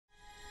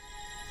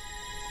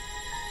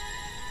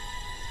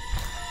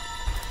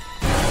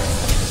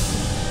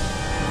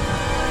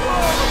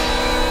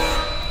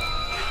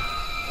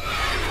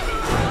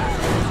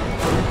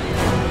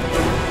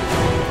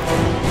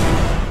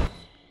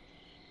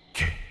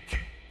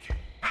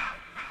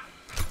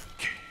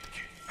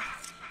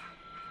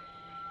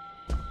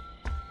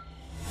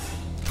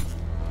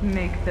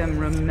Make them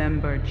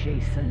remember,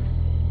 Jason.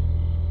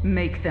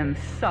 Make them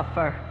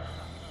suffer.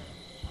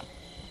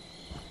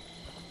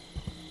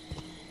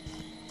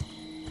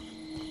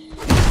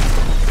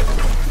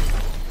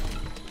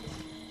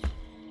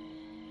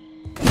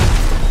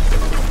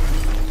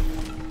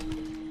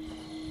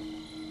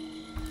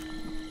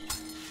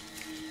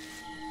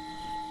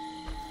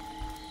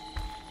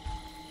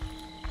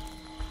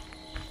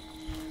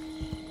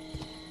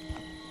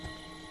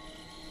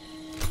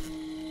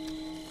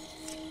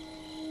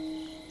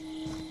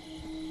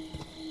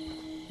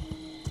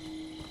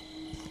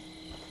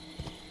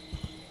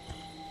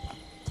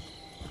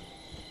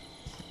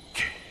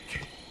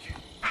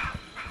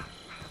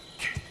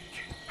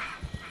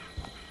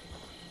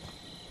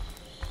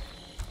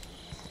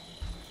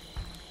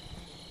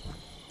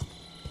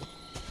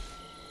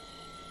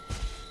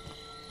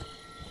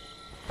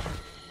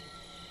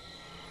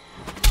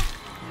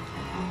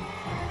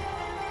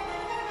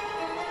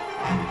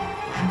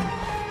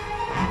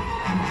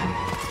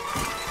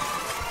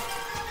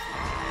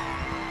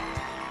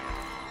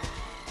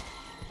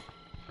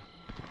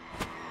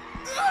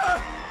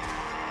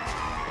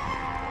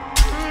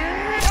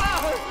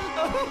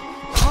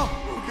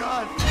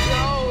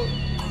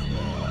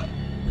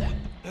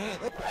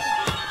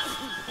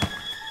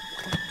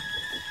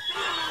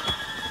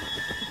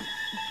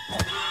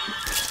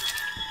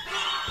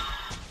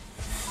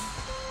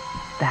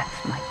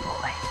 That's my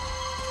boy.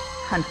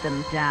 Hunt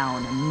them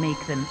down and make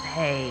them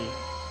pay.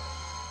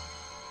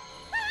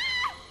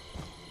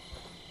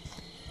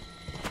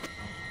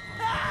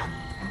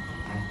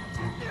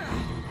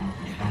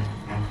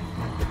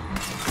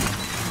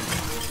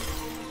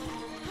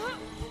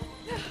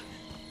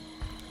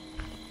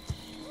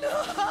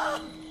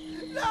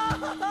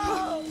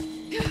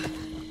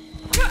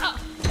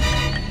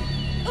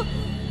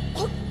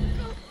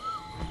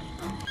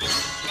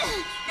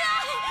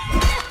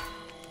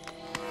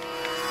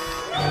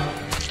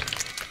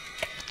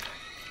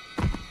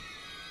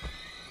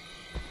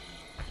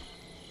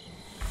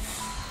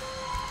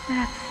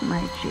 That's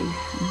my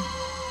Jason.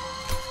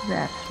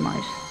 That's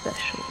my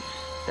special,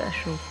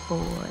 special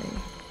boy.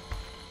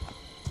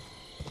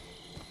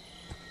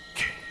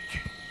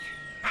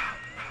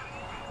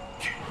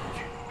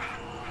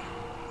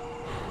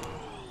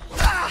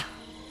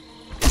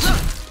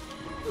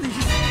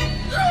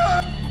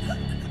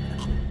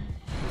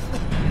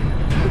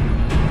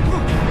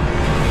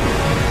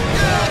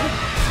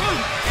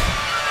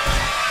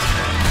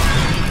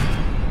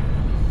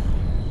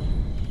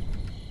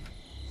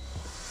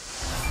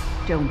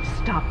 Don't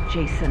stop,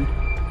 Jason.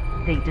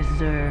 They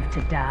deserve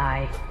to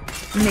die.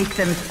 Make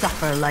them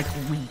suffer like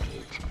we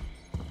did.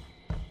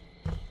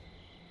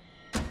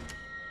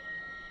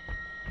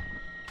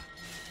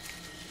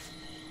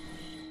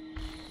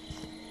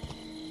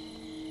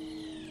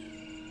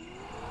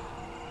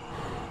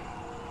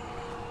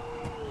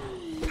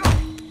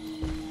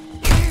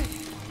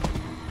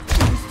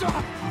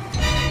 Stop!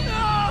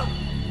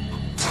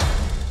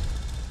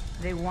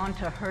 They want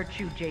to hurt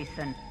you,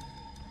 Jason.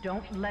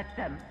 Don't let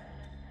them.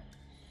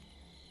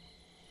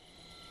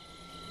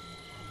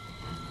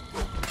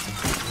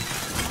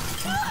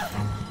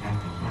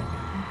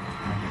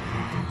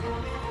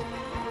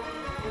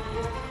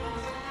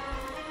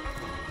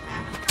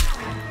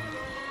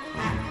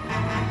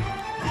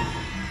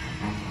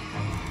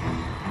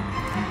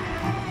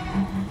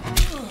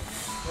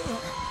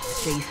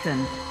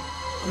 Jason,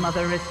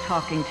 Mother is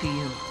talking to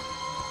you.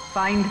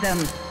 Find them.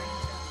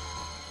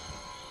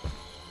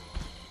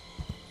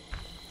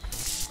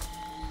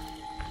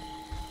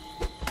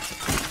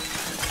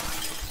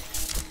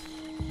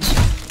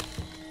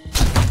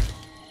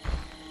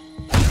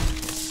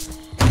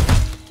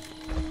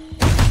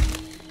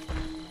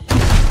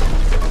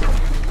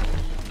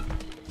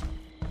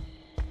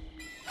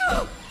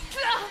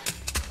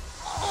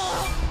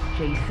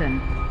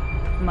 Jason,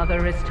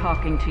 Mother is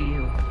talking to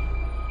you.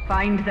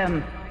 Find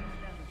them.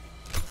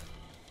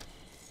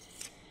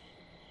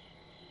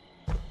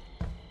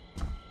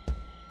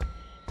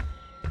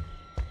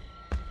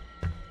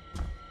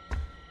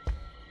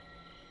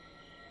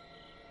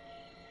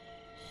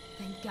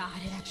 Thank God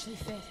it actually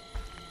fit.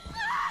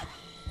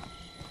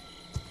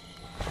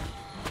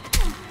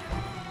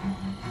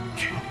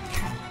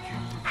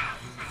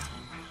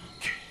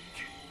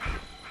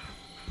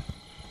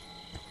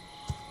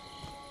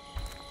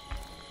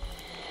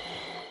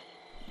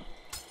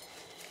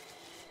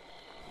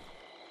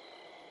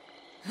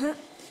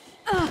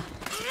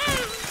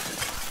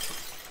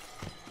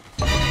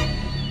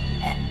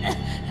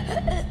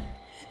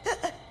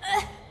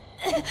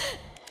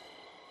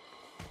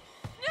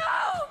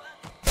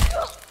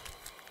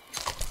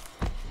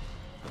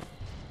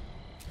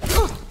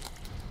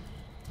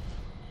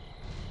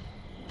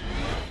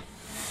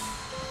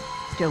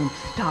 Don't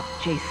stop,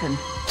 Jason.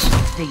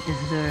 They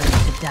deserve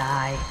to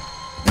die.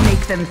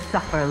 Make them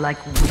suffer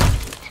like we did.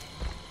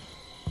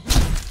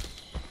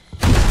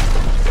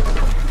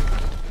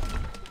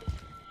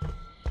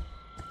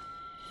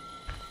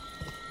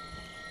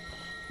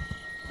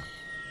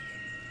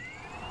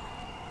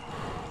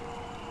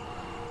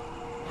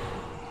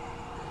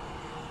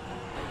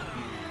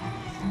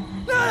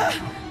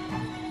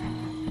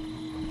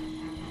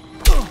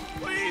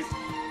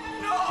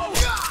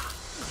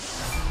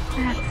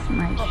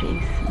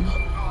 Jason.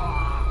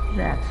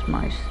 That's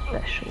my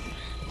special,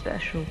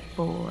 special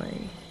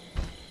boy.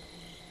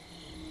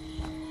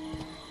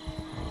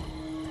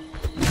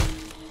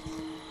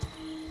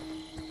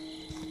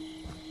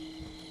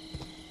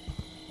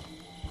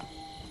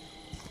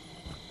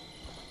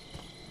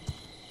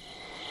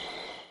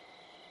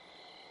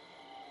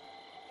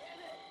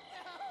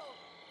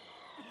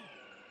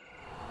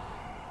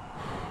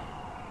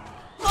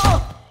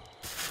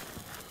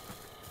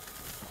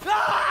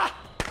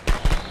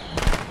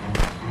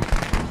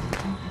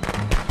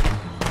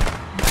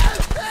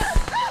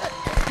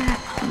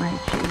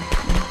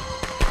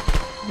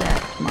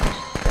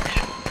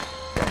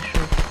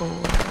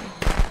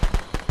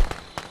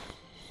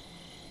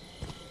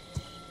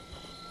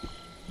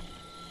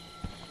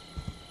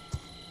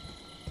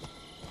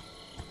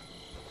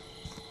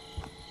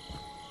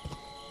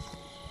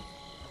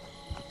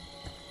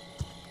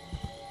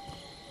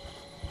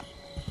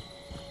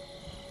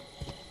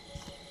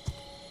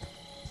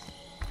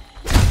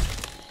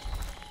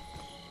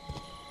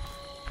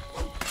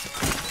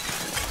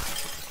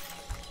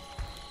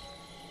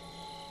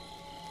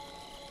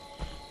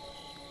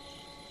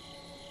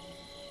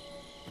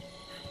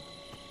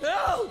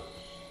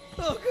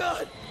 Oh,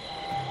 God!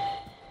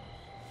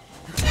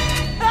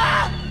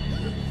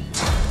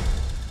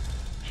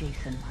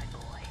 Jason, my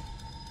boy,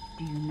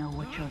 do you know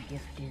what your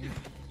gift is?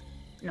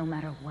 No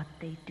matter what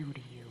they do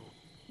to you,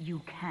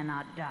 you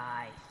cannot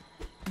die.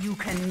 You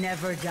can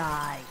never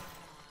die.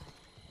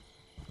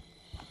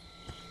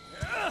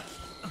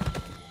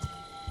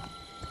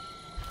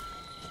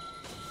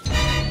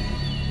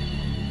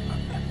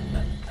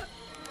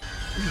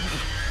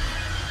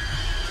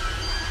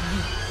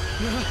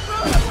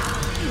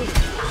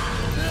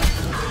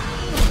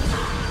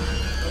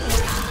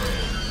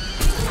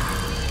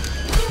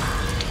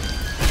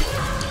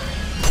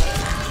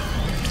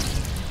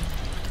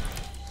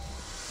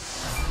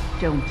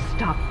 Don't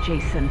stop,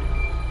 Jason.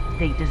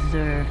 They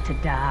deserve to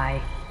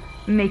die.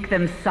 Make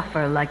them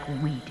suffer like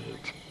we did.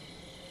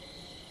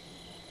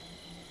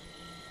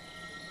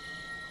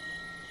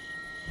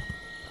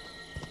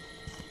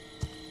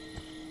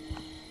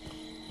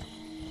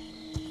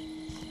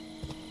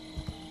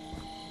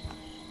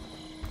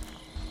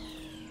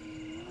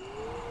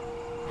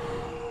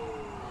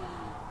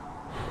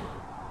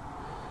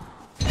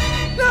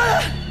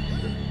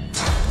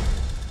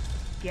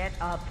 Get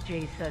up,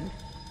 Jason.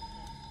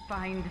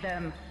 Find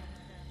them.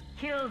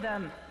 Kill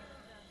them.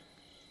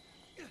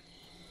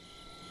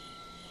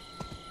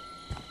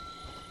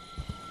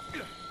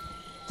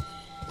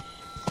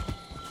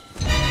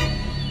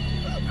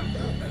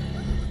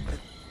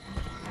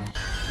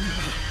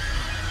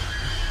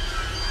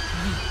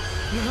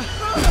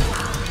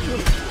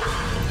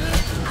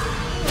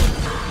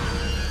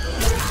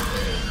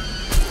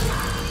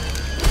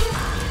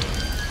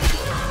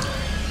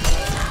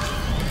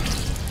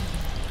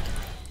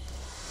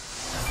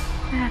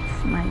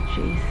 That's my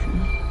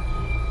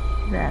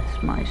Jason.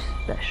 That's my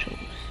special,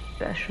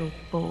 special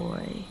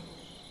boy.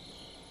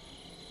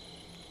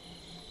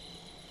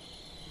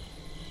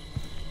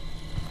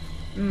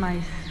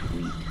 My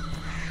sweet,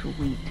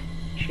 sweet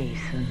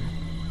Jason.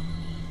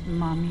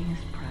 Mommy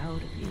is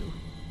proud of you.